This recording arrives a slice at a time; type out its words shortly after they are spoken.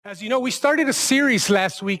As you know, we started a series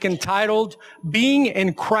last week entitled Being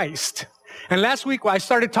in Christ. And last week I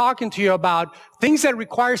started talking to you about things that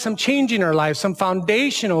require some change in our lives, some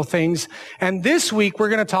foundational things. And this week we're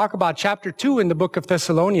going to talk about chapter 2 in the book of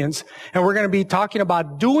Thessalonians. And we're going to be talking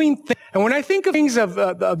about doing things. And when I think of things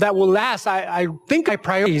that will last, I think of my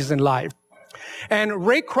priorities in life. And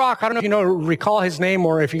Ray Kroc, I don't know if you recall his name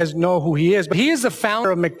or if you guys know who he is, but he is the founder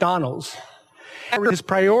of McDonald's. His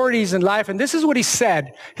priorities in life, and this is what he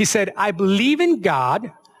said. He said, I believe in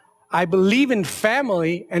God, I believe in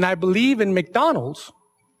family, and I believe in McDonald's.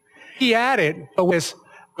 He added with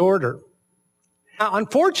order. Now,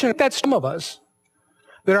 unfortunately, that's some of us,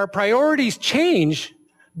 that our priorities change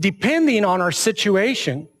depending on our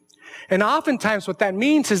situation. And oftentimes what that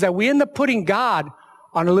means is that we end up putting God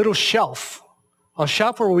on a little shelf, a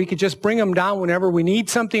shelf where we could just bring him down whenever we need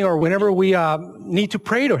something or whenever we need to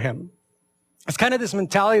pray to him. It's kind of this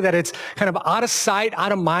mentality that it's kind of out of sight,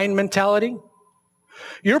 out of mind mentality.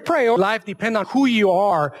 Your priority in life depends on who you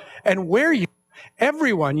are and where you are.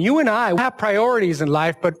 Everyone, you and I, have priorities in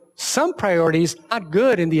life, but some priorities are not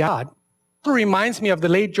good in the odd. It reminds me of the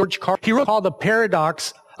late George Carlin. He wrote called The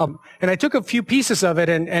Paradox, and I took a few pieces of it,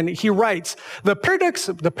 and he writes, the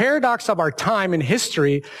paradox of our time in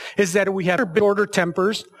history is that we have shorter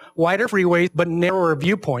tempers, wider freeways, but narrower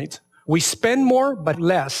viewpoints. We spend more, but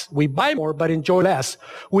less. We buy more, but enjoy less.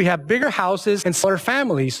 We have bigger houses and smaller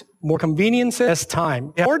families, more convenience, less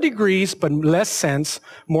time. More degrees, but less sense.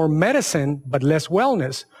 More medicine, but less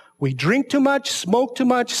wellness. We drink too much, smoke too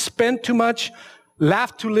much, spend too much,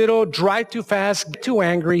 laugh too little, drive too fast, get too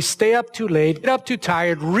angry, stay up too late, get up too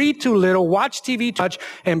tired, read too little, watch TV too much,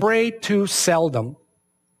 and pray too seldom.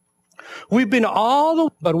 We've been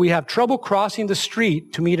but we have trouble crossing the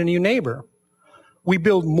street to meet a new neighbor. We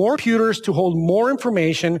build more computers to hold more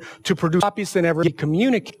information to produce copies than ever. We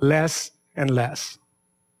communicate less and less.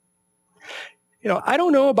 I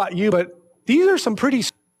don't know about you, but these are some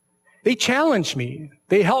they challenge me.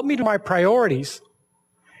 They help me to my priorities.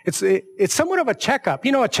 It's somewhat of a checkup.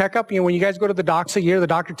 A checkup, when you guys go to the doctor a year, the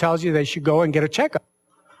doctor tells you they should go and get a checkup.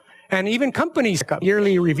 And even companies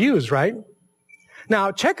yearly reviews, right?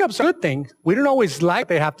 Now, checkups are a good thing. We don't always like what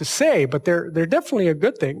they have to say, but they're definitely a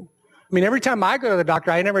good thing. Every time I go to the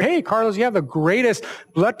doctor, hey, Carlos, you have the greatest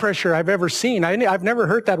blood pressure I've ever seen. I've never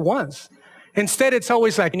heard that once. Instead, it's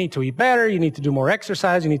always like, you need to eat better, you need to do more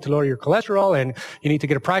exercise, you need to lower your cholesterol, and you need to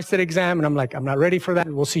get a prostate exam. And I'm like, I'm not ready for that.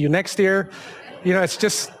 We'll see you next year. That's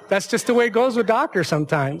just the way it goes with doctors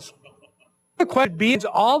sometimes. The question being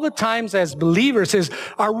all the times as believers is,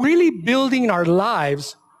 are really building our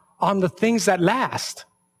lives on the things that last?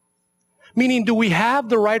 Meaning, do we have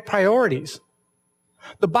the right priorities?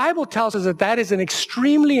 The Bible tells us that is an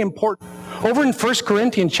extremely important. Over in 1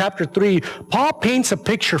 Corinthians chapter 3, Paul paints a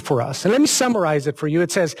picture for us. And let me summarize it for you.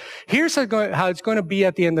 It says, here's how it's going to be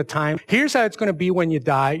at the end of time. Here's how it's going to be when you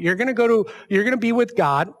die. You're going to be with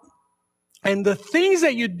God. And the things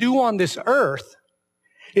that you do on this earth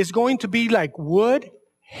is going to be like wood,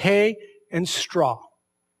 hay, and straw.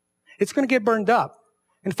 It's going to get burned up.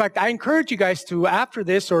 In fact, I encourage you guys to, after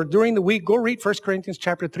this or during the week, go read 1 Corinthians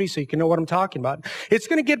chapter 3 so you can know what I'm talking about. It's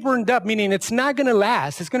going to get burned up, meaning it's not going to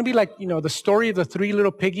last. It's going to be like, the story of the 3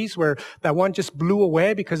 little piggies where that one just blew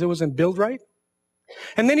away because it wasn't built right.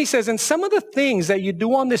 And then he says, and some of the things that you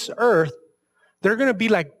do on this earth, they're going to be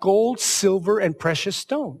like gold, silver, and precious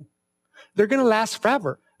stone. They're going to last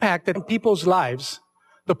forever. The fact that in people's lives,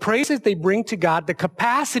 the praises they bring to God, the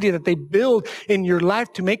capacity that they build in your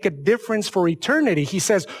life to make a difference for eternity, he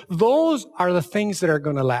says, those are the things that are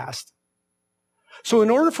going to last. So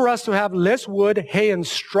in order for us to have less wood, hay, and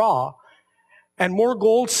straw, and more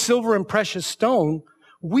gold, silver, and precious stone,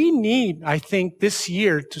 we need, I think, this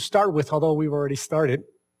year to start with, although we've already started,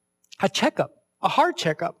 a checkup, a heart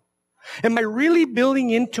checkup. Am I really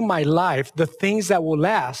building into my life the things that will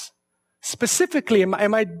last? Specifically,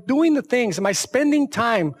 am I doing the things? Am I spending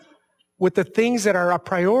time with the things that are a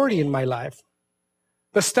priority in my life?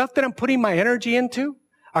 The stuff that I'm putting my energy into,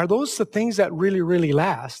 are those the things that really, really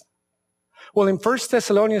last? Well, in 1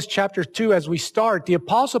 Thessalonians chapter 2, as we start, the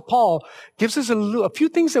Apostle Paul gives us a few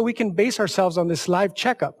things that we can base ourselves on this live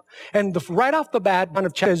checkup. And right off the bat, one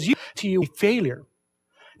of says, you to you a failure.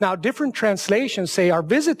 Now, different translations say, our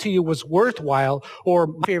visit to you was worthwhile, or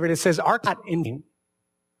my favorite, it says, our not ending.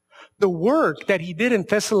 The work that he did in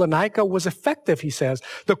Thessalonica was effective, he says.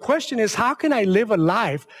 The question is, how can I live a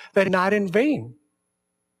life that is not in vain?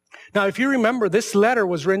 Now, if you remember, this letter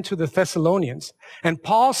was written to the Thessalonians, and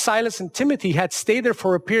Paul, Silas, and Timothy had stayed there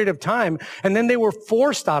for a period of time, and then they were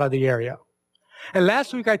forced out of the area. And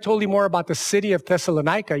last week, I told you more about the city of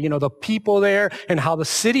Thessalonica, the people there and how the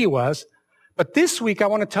city was. But this week, I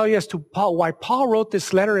want to tell you as to why Paul wrote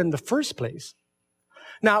this letter in the first place.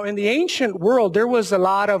 Now, in the ancient world, there was a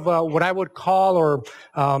lot of what I would call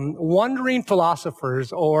wandering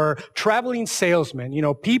philosophers or traveling salesmen.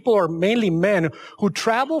 People, or mainly men, who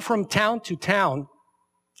travel from town to town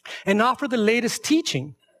and offer the latest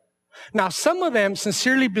teaching. Now, some of them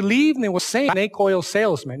sincerely believed they were saying snake oil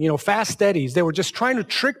salesmen, fast steadies. They were just trying to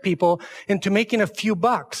trick people into making a few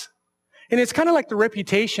bucks. And it's kind of like the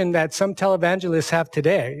reputation that some televangelists have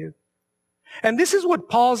today. And this is what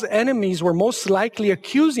Paul's enemies were most likely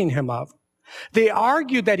accusing him of. They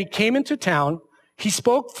argued that he came into town, he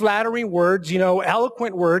spoke flattering words,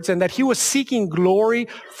 eloquent words, and that he was seeking glory,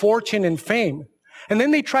 fortune, and fame. And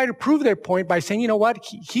then they tried to prove their point by saying,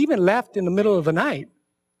 he even left in the middle of the night.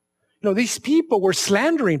 These people were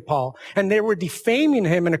slandering Paul, and they were defaming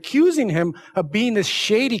him and accusing him of being this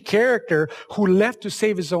shady character who left to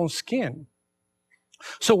save his own skin.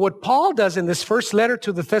 So what Paul does in this first letter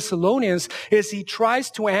to the Thessalonians is he tries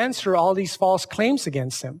to answer all these false claims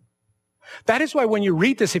against him. That is why when you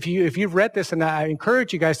read this, if you've read this, and I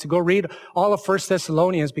encourage you guys to go read all of 1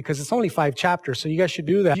 Thessalonians because it's only 5 chapters, so you guys should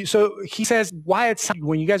do that. So he says why it's,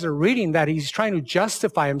 when you guys are reading that, he's trying to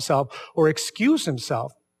justify himself or excuse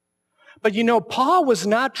himself. But Paul was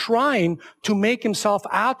not trying to make himself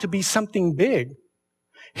out to be something big.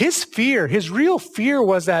 His real fear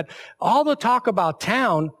was that all the talk about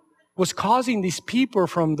town was causing these people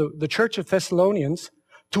from the church of Thessalonians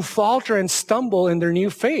to falter and stumble in their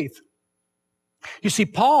new faith. You see,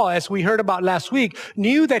 Paul, as we heard about last week,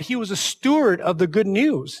 knew that he was a steward of the good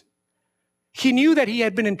news. He knew that he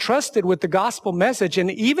had been entrusted with the gospel message,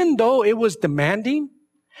 and even though it was demanding,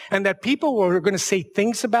 and that people were going to say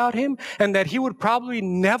things about him, and that he would probably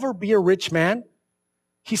never be a rich man,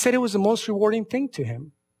 he said it was the most rewarding thing to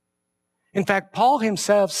him. In fact, Paul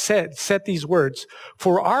himself said these words,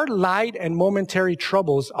 "For our light and momentary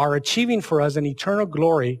troubles are achieving for us an eternal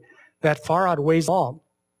glory that far outweighs all."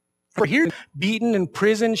 For here, beaten,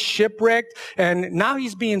 imprisoned, shipwrecked, and now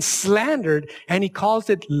he's being slandered, and he calls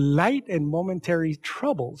it light and momentary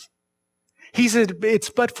troubles. He said it's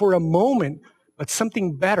but for a moment, but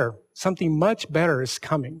something better, something much better is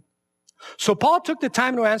coming. So Paul took the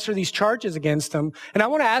time to answer these charges against him. And I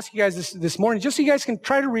want to ask you guys this morning, just so you guys can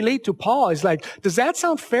try to relate to Paul, is like, does that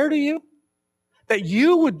sound fair to you? That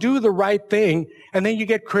you would do the right thing and then you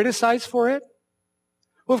get criticized for it?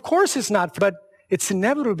 Well, of course it's not, but it's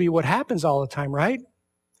inevitably what happens all the time, right?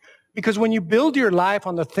 Because when you build your life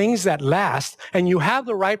on the things that last and you have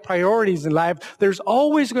the right priorities in life, there's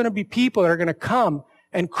always going to be people that are going to come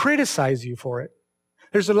and criticize you for it.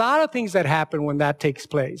 There's a lot of things that happen when that takes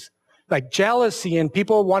place. Like jealousy, and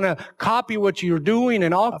people want to copy what you're doing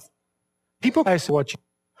and all. People say what you.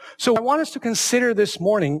 So I want us to consider this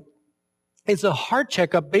morning is a heart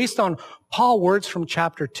checkup based on Paul's words from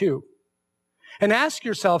chapter 2. And ask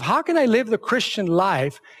yourself, how can I live the Christian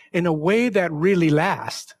life in a way that really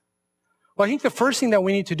lasts? Well, I think the first thing that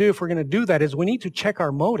we need to do if we're going to do that is we need to check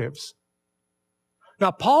our motives.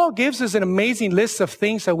 Now, Paul gives us an amazing list of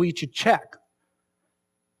things that we should check.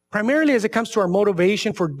 Primarily as it comes to our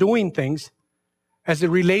motivation for doing things as it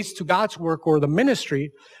relates to God's work or the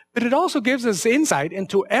ministry, but it also gives us insight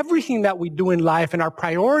into everything that we do in life and our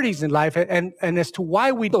priorities in life and as to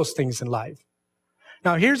why we do those things in life.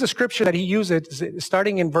 Now, here's a scripture that he uses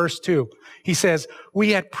starting in verse 2. He says, "We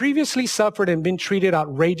had previously suffered and been treated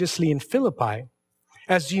outrageously in Philippi.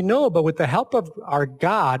 As you know, but with the help of our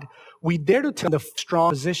God, we dare to take the strong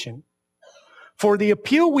position. For the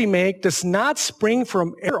appeal we make does not spring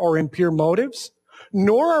from error or impure motives,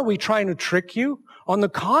 nor are we trying to trick you. On the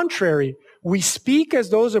contrary, we speak as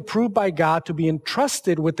those approved by God to be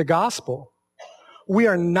entrusted with the gospel. We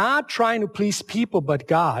are not trying to please people but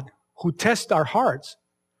God, who tests our hearts.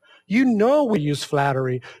 You know we use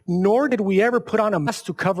flattery, nor did we ever put on a mask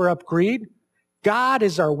to cover up greed. God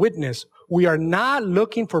is our witness. We are not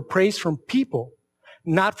looking for praise from people,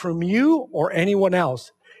 not from you or anyone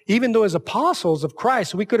else. Even though as apostles of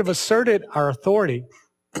Christ, we could have asserted our authority."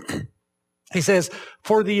 He says,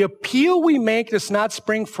 "For the appeal we make does not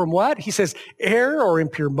spring from" what? He says, "error or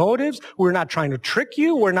impure motives. We're not trying to trick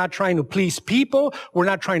you. We're not trying to please people. We're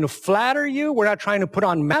not trying to flatter you. We're not trying to put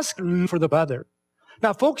on masks for the other."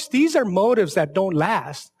 Now, folks, these are motives that don't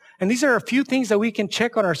last. And these are a few things that we can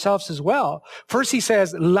check on ourselves as well. First, he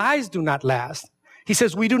says, lies do not last. He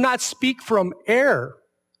says, we do not speak from error.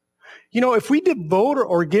 If we devote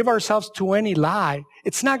or give ourselves to any lie,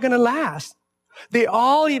 it's not going to last. They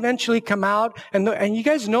all eventually come out, and you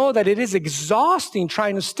guys know that it is exhausting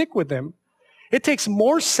trying to stick with them. It takes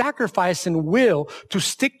more sacrifice and will to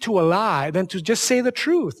stick to a lie than to just say the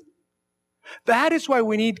truth. That is why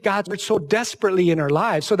we need God's word so desperately in our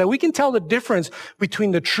lives, so that we can tell the difference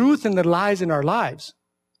between the truth and the lies in our lives.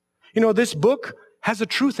 You know, this book has a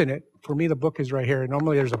truth in it. For me, the book is right here.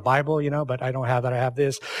 Normally there's a Bible, but I don't have that. I have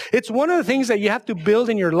this. It's one of the things that you have to build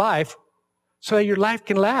in your life so that your life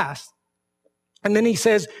can last. And then he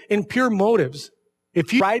says, in pure motives,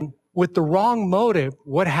 if you write with the wrong motive,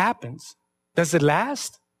 what happens? Does it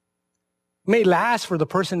last? It may last for the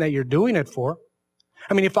person that you're doing it for.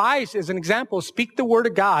 I mean, if I, as an example, speak the word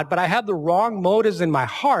of God, but I have the wrong motives in my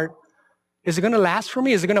heart, is it going to last for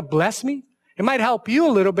me? Is it going to bless me? It might help you a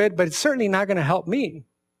little bit, but it's certainly not going to help me.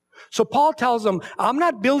 So Paul tells them, I'm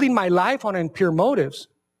not building my life on impure motives.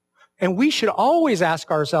 And we should always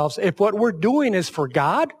ask ourselves if what we're doing is for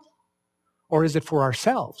God or is it for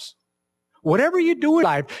ourselves? Whatever you do in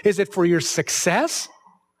life, is it for your success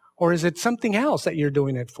or is it something else that you're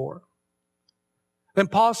doing it for? Then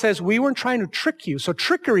Paul says, we weren't trying to trick you, so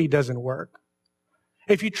trickery doesn't work.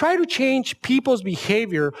 If you try to change people's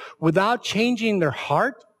behavior without changing their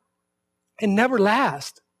heart, it never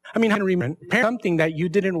lasts. I mean, remember something that you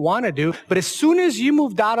didn't want to do, but as soon as you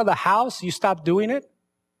moved out of the house, you stopped doing it.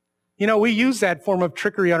 You know, we use that form of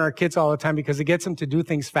trickery on our kids all the time because it gets them to do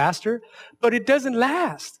things faster, but it doesn't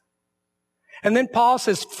last. And then Paul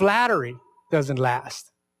says flattery doesn't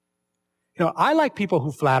last. You know, I like people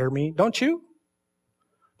who flatter me, don't you?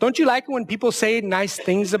 Don't you like it when people say nice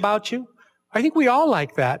things about you? I think we all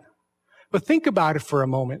like that. But think about it for a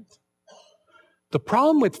moment. The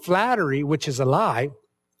problem with flattery, which is a lie,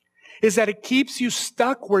 is that it keeps you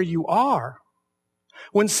stuck where you are.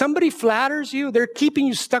 When somebody flatters you, they're keeping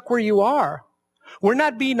you stuck where you are. We're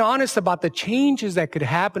not being honest about the changes that could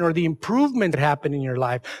happen or the improvement that happen in your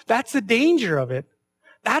life. That's the danger of it.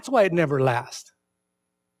 That's why it never lasts.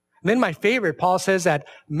 And then my favorite, Paul says that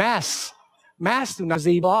masks do not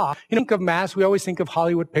leave off. You think of masks, we always think of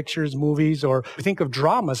Hollywood pictures, movies, or we think of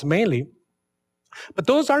dramas mainly. But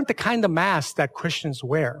those aren't the kind of masks that Christians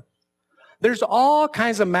wear. There's all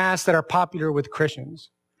kinds of masks that are popular with Christians.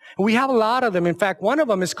 And we have a lot of them. In fact, one of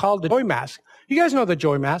them is called the joy mask. You guys know the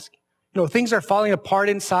joy mask. You know, things are falling apart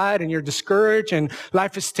inside and you're discouraged and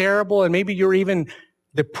life is terrible and maybe you're even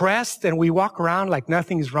depressed and we walk around like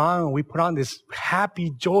nothing's wrong and we put on this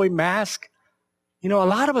happy joy mask. You know, a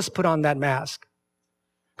lot of us put on that mask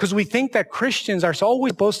because we think that Christians are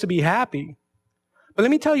always supposed to be happy. But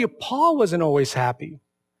let me tell you, Paul wasn't always happy.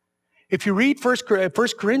 If you read 1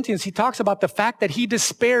 Corinthians, he talks about the fact that he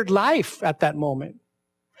despaired life at that moment.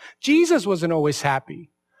 Jesus wasn't always happy.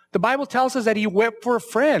 The Bible tells us that he wept for a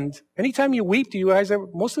friend. Anytime you weep, you guys,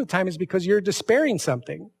 most of the time is because you're despairing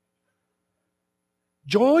something.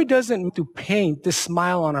 Joy doesn't need to paint this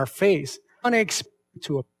smile on our face.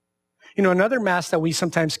 You know, another mask that we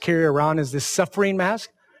sometimes carry around is this suffering mask.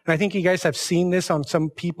 And I think you guys have seen this on some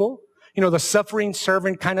people. You know, the suffering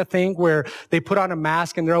servant kind of thing where they put on a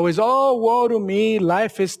mask and they're always, oh, woe to me,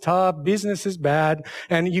 life is tough, business is bad.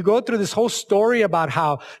 And you go through this whole story about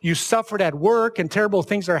how you suffered at work and terrible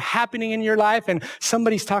things are happening in your life and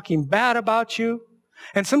somebody's talking bad about you.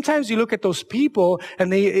 And sometimes you look at those people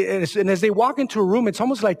and as they walk into a room, it's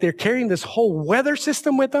almost like they're carrying this whole weather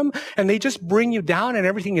system with them and they just bring you down and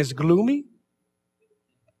everything is gloomy.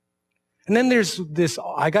 And then there's this,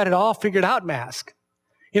 I got it all figured out mask.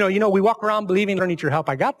 You know, we walk around believing, I don't need your help.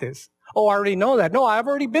 I got this. Oh, I already know that. No, I've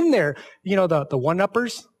already been there. You know, the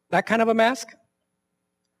one-uppers, that kind of a mask.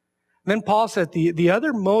 Then Paul said the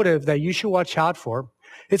other motive that you should watch out for,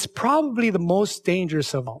 it's probably the most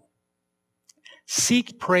dangerous of all.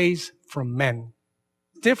 Seek praise from men.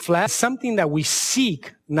 It's something that we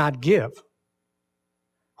seek, not give.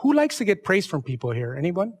 Who likes to get praise from people here?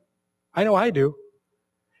 Anyone? I know I do.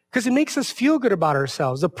 Because it makes us feel good about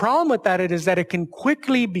ourselves. The problem with that is that it can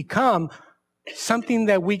quickly become something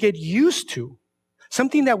that we get used to,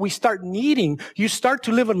 something that we start needing. You start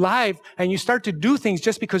to live a life and you start to do things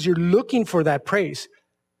just because you're looking for that praise.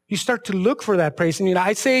 You start to look for that praise. And you know,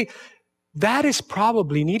 I say that is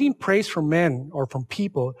probably, needing praise from men or from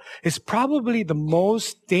people is probably the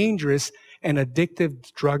most dangerous and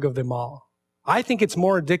addictive drug of them all. I think it's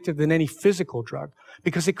more addictive than any physical drug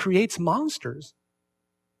because it creates monsters.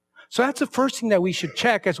 So that's the first thing that we should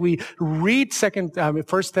check as we read 1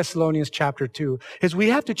 Thessalonians chapter 2, is we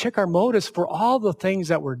have to check our motives for all the things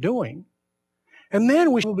that we're doing. And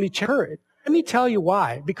then we should probably check courage. Let me tell you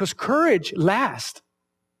why. Because courage lasts.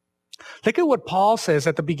 Look at what Paul says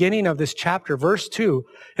at the beginning of this chapter, verse 2.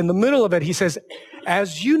 In the middle of it, he says,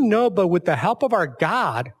 as you know, but with the help of our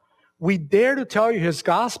God, we dare to tell you his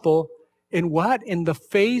gospel in what? In the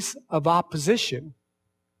face of opposition.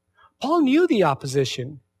 Paul knew the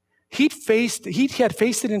opposition. He had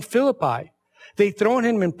faced it in Philippi. They'd thrown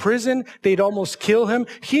him in prison. They'd almost kill him.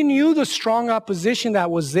 He knew the strong opposition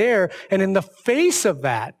that was there. And in the face of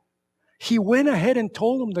that, he went ahead and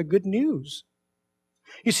told them the good news.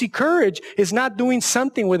 You see, courage is not doing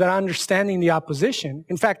something without understanding the opposition.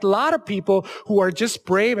 In fact, a lot of people who are just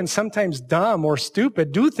brave and sometimes dumb or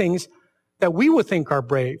stupid do things that we would think are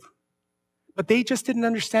brave. But they just didn't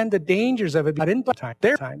understand the dangers of it at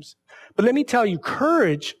their times. But let me tell you,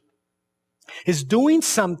 courage is doing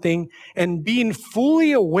something and being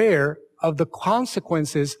fully aware of the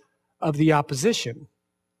consequences of the opposition.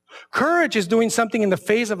 Courage is doing something in the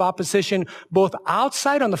face of opposition, both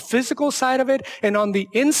outside on the physical side of it and on the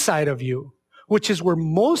inside of you, which is where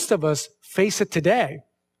most of us face it today.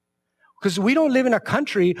 Because we don't live in a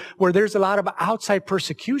country where there's a lot of outside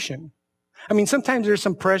persecution. I mean, sometimes there's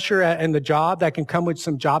some pressure in the job that can come with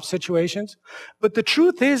some job situations. But the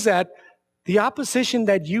truth is that the opposition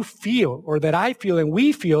that you feel or that I feel and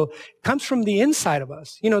we feel comes from the inside of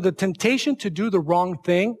us. You know, the temptation to do the wrong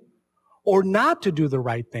thing or not to do the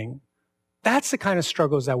right thing. That's the kind of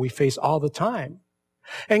struggles that we face all the time.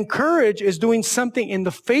 And courage is doing something in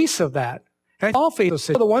the face of that. And all face those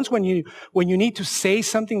the ones when you need to say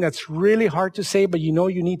something that's really hard to say, but you know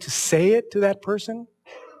you need to say it to that person.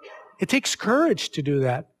 It takes courage to do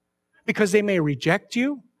that because they may reject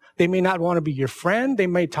you. They may not want to be your friend. They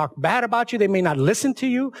may talk bad about you. They may not listen to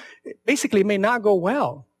you. Basically, it may not go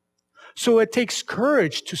well. So it takes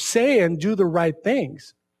courage to say and do the right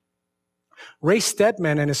things. Ray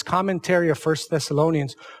Stedman, in his commentary of 1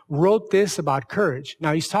 Thessalonians, wrote this about courage.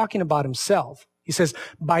 Now, he's talking about himself. He says,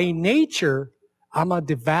 by nature, I'm a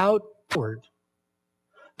devout coward.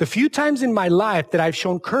 The few times in my life that I've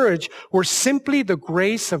shown courage were simply the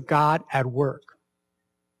grace of God at work.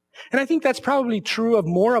 And I think that's probably true of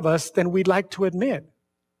more of us than we'd like to admit.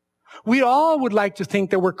 We all would like to think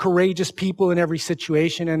that we're courageous people in every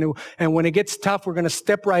situation, and when it gets tough, we're going to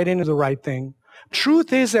step right into the right thing.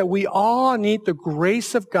 Truth is that we all need the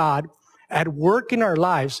grace of God at work in our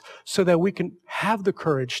lives so that we can have the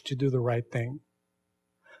courage to do the right thing.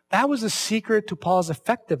 That was the secret to Paul's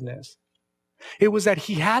effectiveness. It was that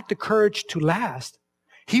he had the courage to last.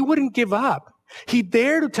 He wouldn't give up. He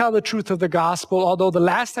dared to tell the truth of the gospel, although the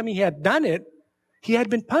last time he had done it, he had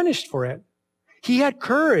been punished for it. He had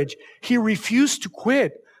courage. He refused to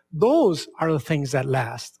quit. Those are the things that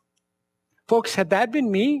last. Folks, had that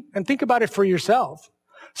been me, and think about it for yourself.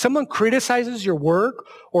 Someone criticizes your work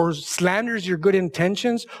or slanders your good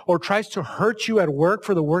intentions or tries to hurt you at work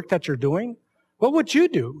for the work that you're doing, what would you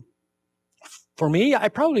do? For me,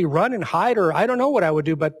 I'd probably run and hide, or I don't know what I would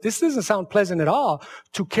do, but this doesn't sound pleasant at all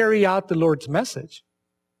to carry out the Lord's message.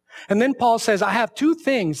 And then Paul says, I have two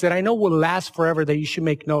things that I know will last forever that you should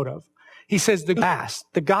make note of. He says the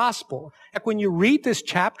gospel. Like when you read this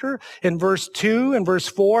chapter in verse 2 and verse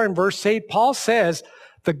 4 and verse 8, Paul says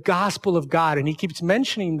the gospel of God, and he keeps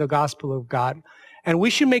mentioning the gospel of God. And we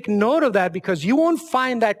should make note of that because you won't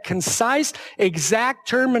find that concise, exact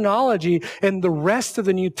terminology in the rest of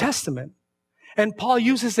the New Testament. And Paul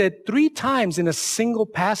uses it 3 times in a single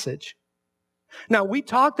passage. Now, we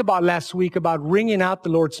talked about last week about ringing out the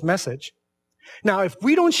Lord's message. Now, if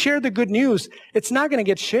we don't share the good news, it's not going to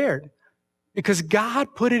get shared because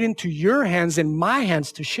God put it into your hands and my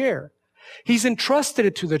hands to share. He's entrusted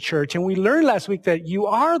it to the church, and we learned last week that you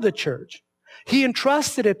are the church. He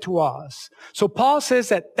entrusted it to us. So Paul says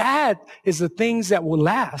that is the things that will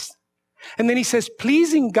last. And then he says,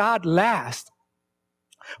 pleasing God last.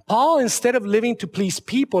 Paul, instead of living to please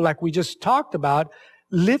people like we just talked about,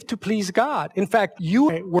 lived to please God. In fact, you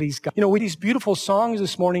please God. You know, with these beautiful songs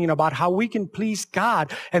this morning about how we can please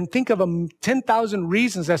God and think of 10,000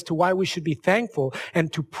 reasons as to why we should be thankful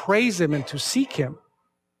and to praise Him and to seek Him.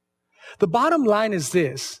 The bottom line is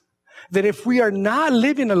this, that if we are not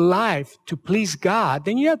living a life to please God,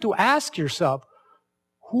 then you have to ask yourself,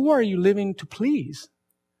 who are you living to please?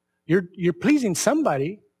 You're pleasing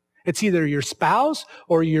somebody. It's either your spouse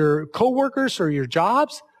or your coworkers or your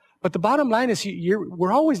jobs. But the bottom line is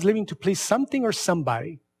we're always living to please something or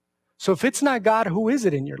somebody. So if it's not God, who is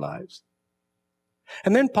it in your lives?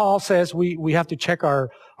 And then Paul says we have to check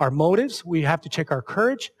our motives. We have to check our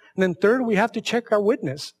courage. And then third, we have to check our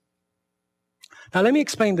witness. Now let me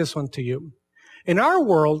explain this one to you. In our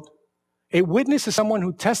world, a witness is someone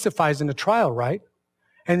who testifies in a trial, right?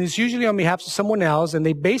 And it's usually on behalf of someone else, and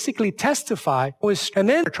they basically testify, and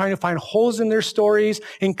then they're trying to find holes in their stories,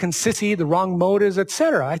 inconsistency, the wrong motives,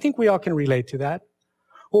 etc. I think we all can relate to that.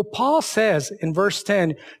 Well, Paul says in verse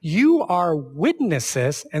 10, you are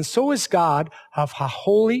witnesses, and so is God, of how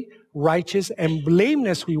holy, righteous, and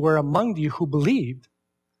blameless we were among you who believed.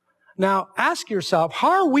 Now, ask yourself,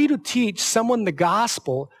 how are we to teach someone the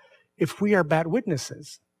gospel if we are bad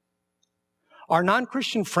witnesses. Our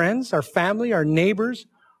non-Christian friends, our family, our neighbors,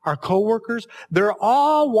 our coworkers, they're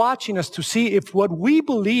all watching us to see if what we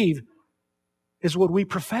believe is what we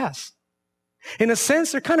profess. In a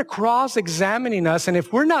sense, they're kind of cross-examining us, and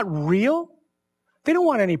if we're not real, they don't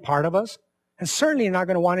want any part of us, and certainly not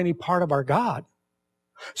going to want any part of our God.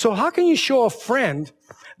 So how can you show a friend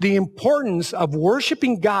the importance of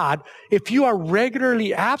worshiping God if you are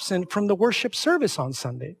regularly absent from the worship service on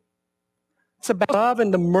Sunday? It's about love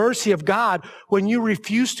and the mercy of God when you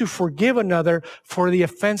refuse to forgive another for the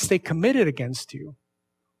offense they committed against you.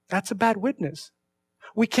 That's a bad witness.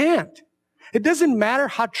 We can't. It doesn't matter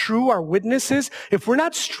how true our witness is. If we're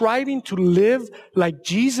not striving to live like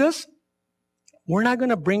Jesus, we're not going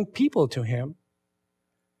to bring people to Him.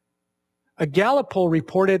 A Gallup poll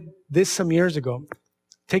reported this some years ago.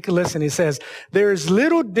 Take a listen. It says, there is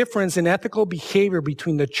little difference in ethical behavior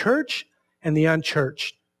between the church and the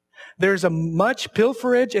unchurched. There's a much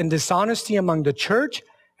pilferage and dishonesty among the church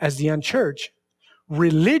as the unchurched.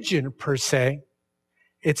 Religion, per se,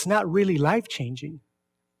 it's not really life-changing.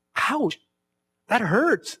 Ouch. That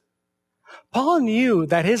hurts. Paul knew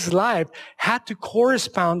that his life had to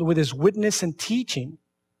correspond with his witness and teaching.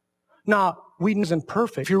 Now, we wasn't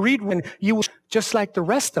perfect. If you read when you were just like the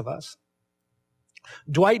rest of us.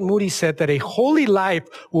 Dwight Moody said that a holy life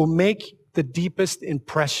will make the deepest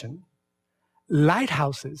impression.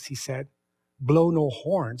 Lighthouses, he said, blow no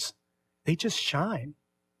horns. They just shine.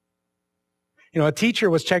 A teacher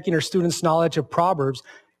was checking her students' knowledge of Proverbs.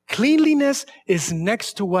 Cleanliness is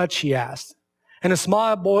next to what, she asked. And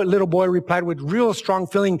a little boy replied with real strong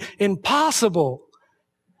feeling, impossible.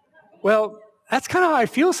 Well, that's kind of how I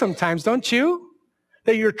feel sometimes, don't you?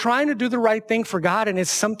 That you're trying to do the right thing for God and it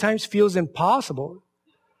sometimes feels impossible.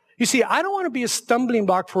 You see, I don't want to be a stumbling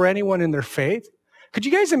block for anyone in their faith. Could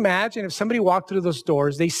you guys imagine if somebody walked through those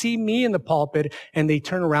doors, they see me in the pulpit and they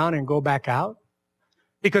turn around and go back out?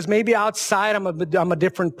 Because maybe outside I'm a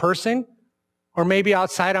different person. Or maybe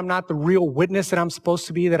outside I'm not the real witness that I'm supposed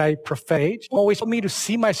to be, that I profess. Always help me to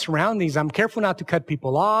see my surroundings. I'm careful not to cut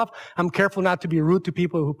people off. I'm careful not to be rude to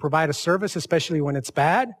people who provide a service, especially when it's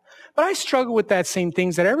bad. But I struggle with that same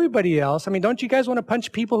things that everybody else. I mean, don't you guys want to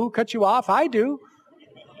punch people who cut you off? I do.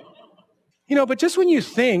 But just when you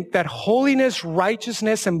think that holiness,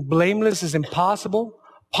 righteousness, and blameless is impossible,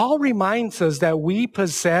 Paul reminds us that we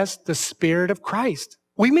possess the Spirit of Christ.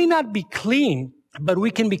 We may not be clean, but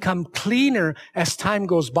we can become cleaner as time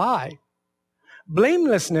goes by.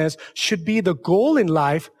 Blamelessness should be the goal in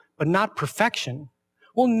life, but not perfection.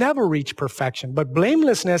 We'll never reach perfection, but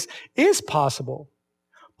blamelessness is possible.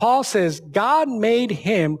 Paul says, God made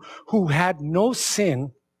him who had no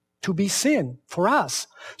sin to be sin for us,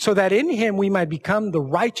 so that in him we might become the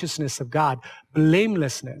righteousness of God,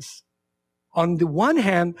 blamelessness. On the one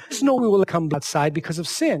hand, there's no way we will come outside because of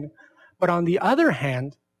sin. But on the other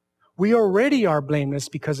hand, we already are blameless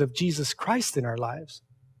because of Jesus Christ in our lives.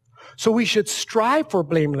 So we should strive for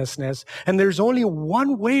blamelessness, and there's only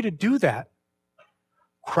one way to do that.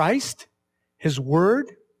 Christ, His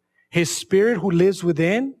Word, His Spirit who lives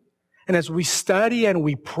within. And as we study and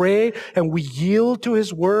we pray and we yield to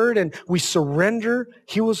His Word and we surrender,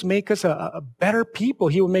 He will make us a better people.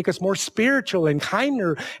 He will make us more spiritual and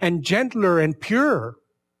kinder and gentler and purer.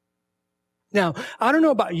 Now, I don't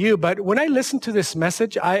know about you, but when I listen to this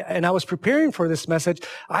message, I was preparing for this message,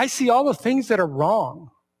 I see all the things that are wrong.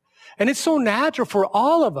 And it's so natural for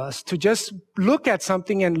all of us to just look at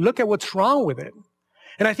something and look at what's wrong with it.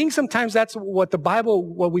 And I think sometimes that's what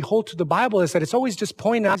we hold to the Bible is that it's always just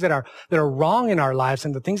pointing out that are wrong in our lives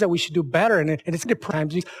and the things that we should do better. And it's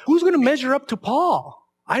times, who's going to measure up to Paul?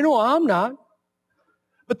 I know I'm not.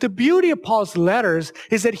 But the beauty of Paul's letters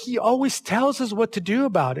is that he always tells us what to do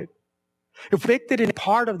about it. If we're convicted in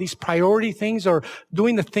part of these priority things or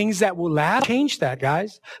doing the things that will last, change that,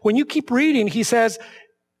 guys. When you keep reading, he says,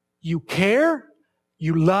 you care,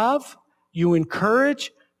 you love, you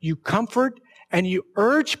encourage, you comfort, and you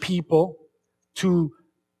urge people to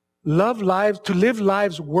live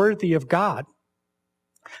lives worthy of God.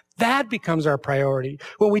 That becomes our priority.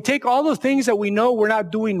 When we take all the things that we know we're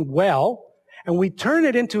not doing well, and we turn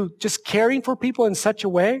it into just caring for people in such a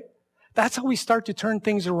way, that's how we start to turn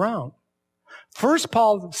things around. First,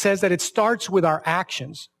 Paul says that it starts with our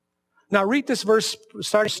actions. Now, read this verse,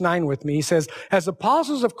 verse 9 with me. He says, as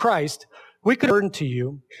apostles of Christ, we could burden to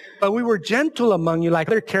you, but we were gentle among you like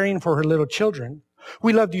they're caring for her little children.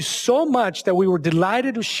 We loved you so much that we were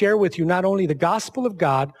delighted to share with you not only the gospel of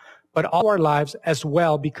God, but all our lives as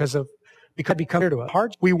well because become dear to us.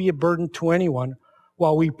 Hearts, we be a burden to anyone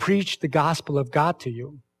while we preach the gospel of God to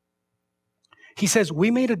you. He says, we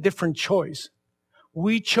made a different choice.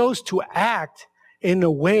 we chose to act in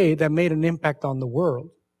a way that made an impact on the world.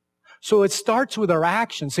 So it starts with our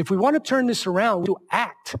actions. If we want to turn this around, we have to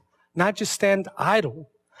act, not just stand idle.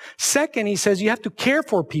 Second, he says you have to care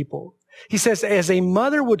for people. He says, as a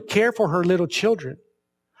mother would care for her little children.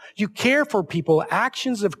 You care for people,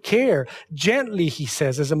 actions of care, gently, he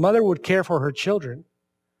says, as a mother would care for her children.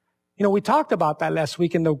 You know, we talked about that last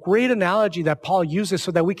week and the great analogy that Paul uses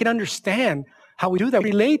so that we can understand how we do that,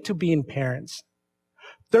 relate to being parents.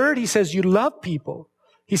 Third, he says, you love people.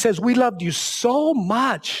 He says, we loved you so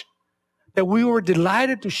much that we were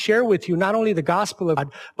delighted to share with you not only the gospel of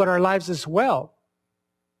God, but our lives as well.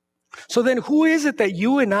 So then who is it that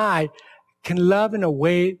you and I can love in a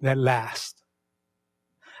way that lasts?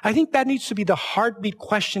 I think that needs to be the heartbeat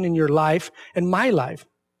question in your life and my life.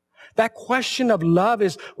 That question of love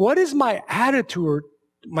is, what is my attitude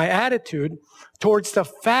towards the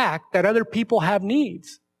fact that other people have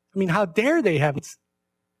needs? I mean, how dare they have needs?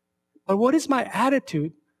 But what is my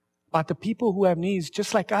attitude about the people who have needs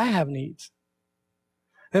just like I have needs?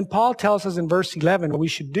 Then Paul tells us in verse 11 what we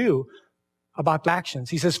should do about actions.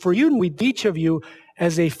 He says, for you, we each of you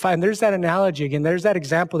as and there's that analogy again, there's that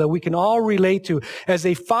example that we can all relate to. As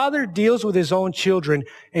a father deals with his own children,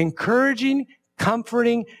 encouraging,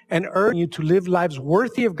 comforting, and urging you to live lives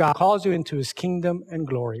worthy of God, calls you into his kingdom and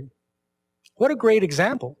glory. What a great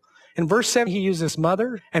example. In verse 7, he uses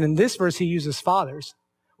mother, and in this verse, he uses fathers.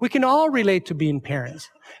 We can all relate to being parents.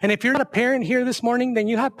 And if you're not a parent here this morning, then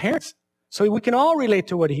you have parents. So we can all relate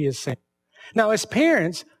to what he is saying. Now, as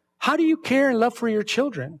parents, how do you care and love for your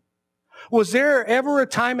children? Was there ever a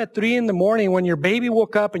time at 3 a.m. when your baby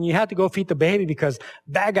woke up and you had to go feed the baby because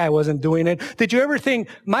that guy wasn't doing it? Did you ever think,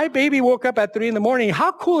 my baby woke up at 3 a.m.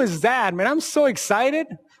 How cool is that, man? I'm so excited.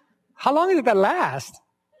 How long did that last?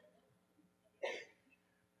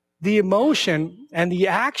 The emotion and the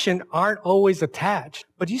action aren't always attached,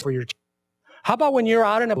 but you for your children. How about when you're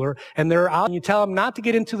out in a pool and they're out and you tell them not to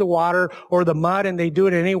get into the water or the mud and they do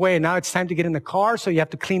it anyway and now it's time to get in the car so you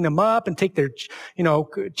have to clean them up and take their,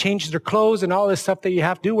 change their clothes and all this stuff that you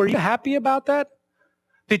have to do. Were you happy about that?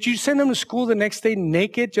 Did you send them to school the next day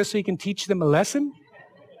naked just so you can teach them a lesson?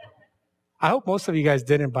 I hope most of you guys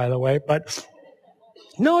didn't, by the way, but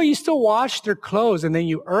no, you still washed their clothes and then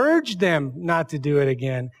you urged them not to do it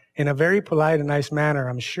again in a very polite and nice manner,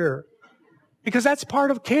 I'm sure. Because that's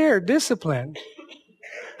part of care, discipline.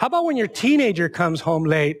 How about when your teenager comes home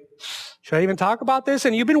late? Should I even talk about this?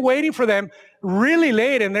 And you've been waiting for them really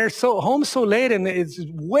late and they're home so late and it's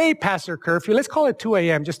way past their curfew. Let's call it 2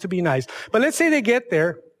 a.m. just to be nice. But let's say they get there.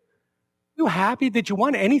 Are you happy? Did you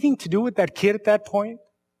want anything to do with that kid at that point?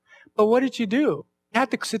 But what did you do? You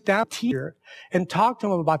had to sit down here and talk to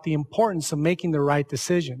them about the importance of making the right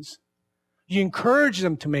decisions. You encourage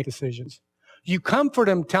them to make decisions. You comfort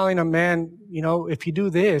them telling them, man, if you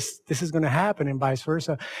do this, this is going to happen and vice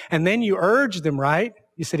versa. And then you urge them, right?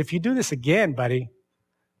 You said, if you do this again, buddy,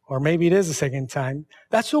 or maybe it is the second time,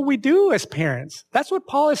 that's what we do as parents. That's what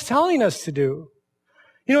Paul is telling us to do.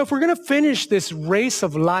 If we're going to finish this race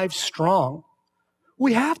of life strong,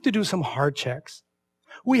 we have to do some heart checks.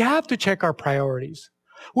 We have to check our priorities.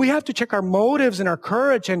 We have to check our motives and our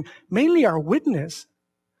courage and mainly our witness.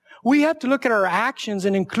 We have to look at our actions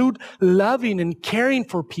and include loving and caring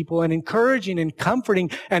for people and encouraging and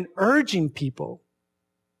comforting and urging people.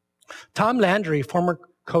 Tom Landry, former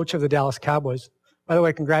coach of the Dallas Cowboys. By the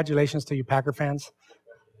way, congratulations to you Packer fans.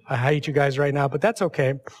 I hate you guys right now, but that's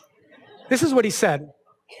okay. This is what he said.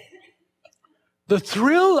 The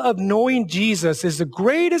thrill of knowing Jesus is the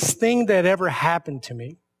greatest thing that ever happened to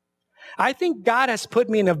me. I think God has put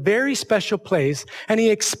me in a very special place, and he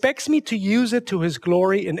expects me to use it to his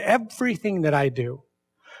glory in everything that I do.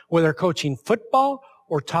 Whether coaching football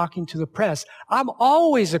or talking to the press, I'm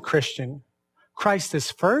always a Christian. Christ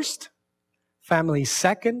is first, family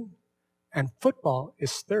second, and football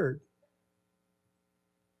is third.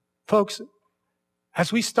 Folks,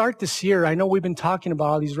 as we start this year, I know we've been talking about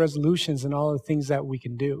all these resolutions and all the things that we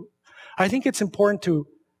can do. I think it's important to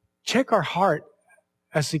check our heart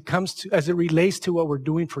as it relates to what we're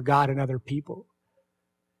doing for God and other people.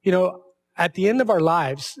 At the end of our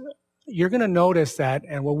lives, you're going to notice that,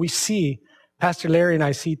 and what we see, Pastor Larry and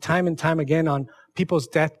I see time and time again on people's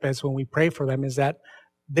deathbeds when we pray for them, is that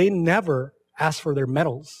they never ask for their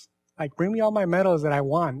medals. Like, bring me all my medals that I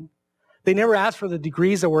won. They never ask for the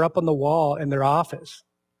degrees that were up on the wall in their office.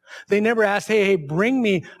 They never ask, hey, bring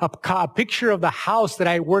me a picture of the house that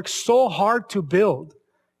I worked so hard to build.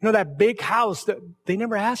 That big house, they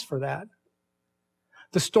never asked for that.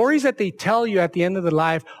 The stories that they tell you at the end of the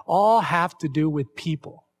life all have to do with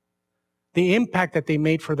people. The impact that they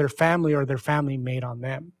made for their family or their family made on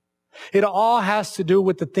them. It all has to do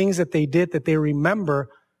with the things that they did that they remember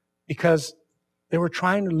because they were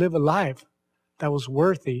trying to live a life that was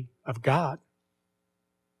worthy of God.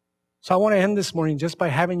 So I want to end this morning just by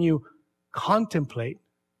having you contemplate,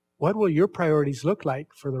 what will your priorities look like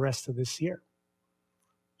for the rest of this year?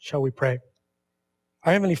 Shall we pray?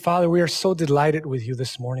 Our Heavenly Father, we are so delighted with you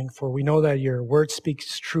this morning, for we know that your word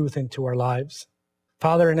speaks truth into our lives.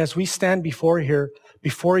 Father, and as we stand before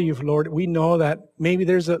you, Lord, we know that maybe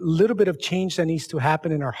there's a little bit of change that needs to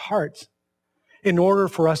happen in our hearts in order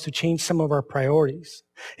for us to change some of our priorities,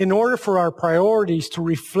 in order for our priorities to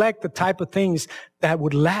reflect the type of things that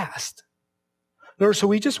would last. Lord, so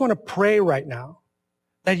we just want to pray right now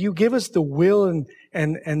that you give us the will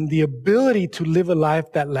and the ability to live a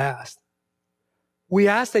life that lasts. We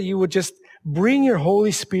ask that you would just bring your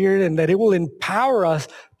Holy Spirit and that it will empower us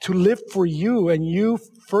to live for you and you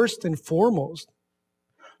first and foremost.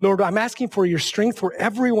 Lord, I'm asking for your strength for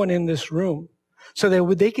everyone in this room so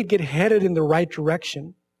that they could get headed in the right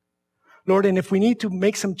direction. Lord, and if we need to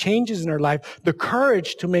make some changes in our life, the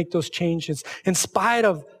courage to make those changes in spite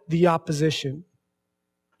of the opposition.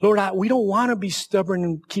 Lord, we don't want to be stubborn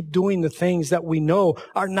and keep doing the things that we know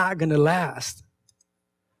are not going to last.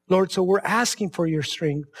 Lord, so we're asking for your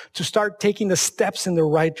strength to start taking the steps in the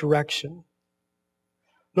right direction.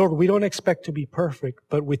 Lord, we don't expect to be perfect,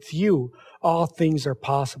 but with you, all things are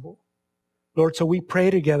possible. Lord, so we pray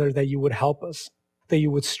together that you would help us, that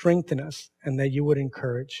you would strengthen us, and that you would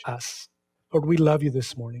encourage us. Lord, we love you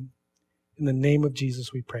this morning. In the name of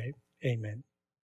Jesus we pray. Amen.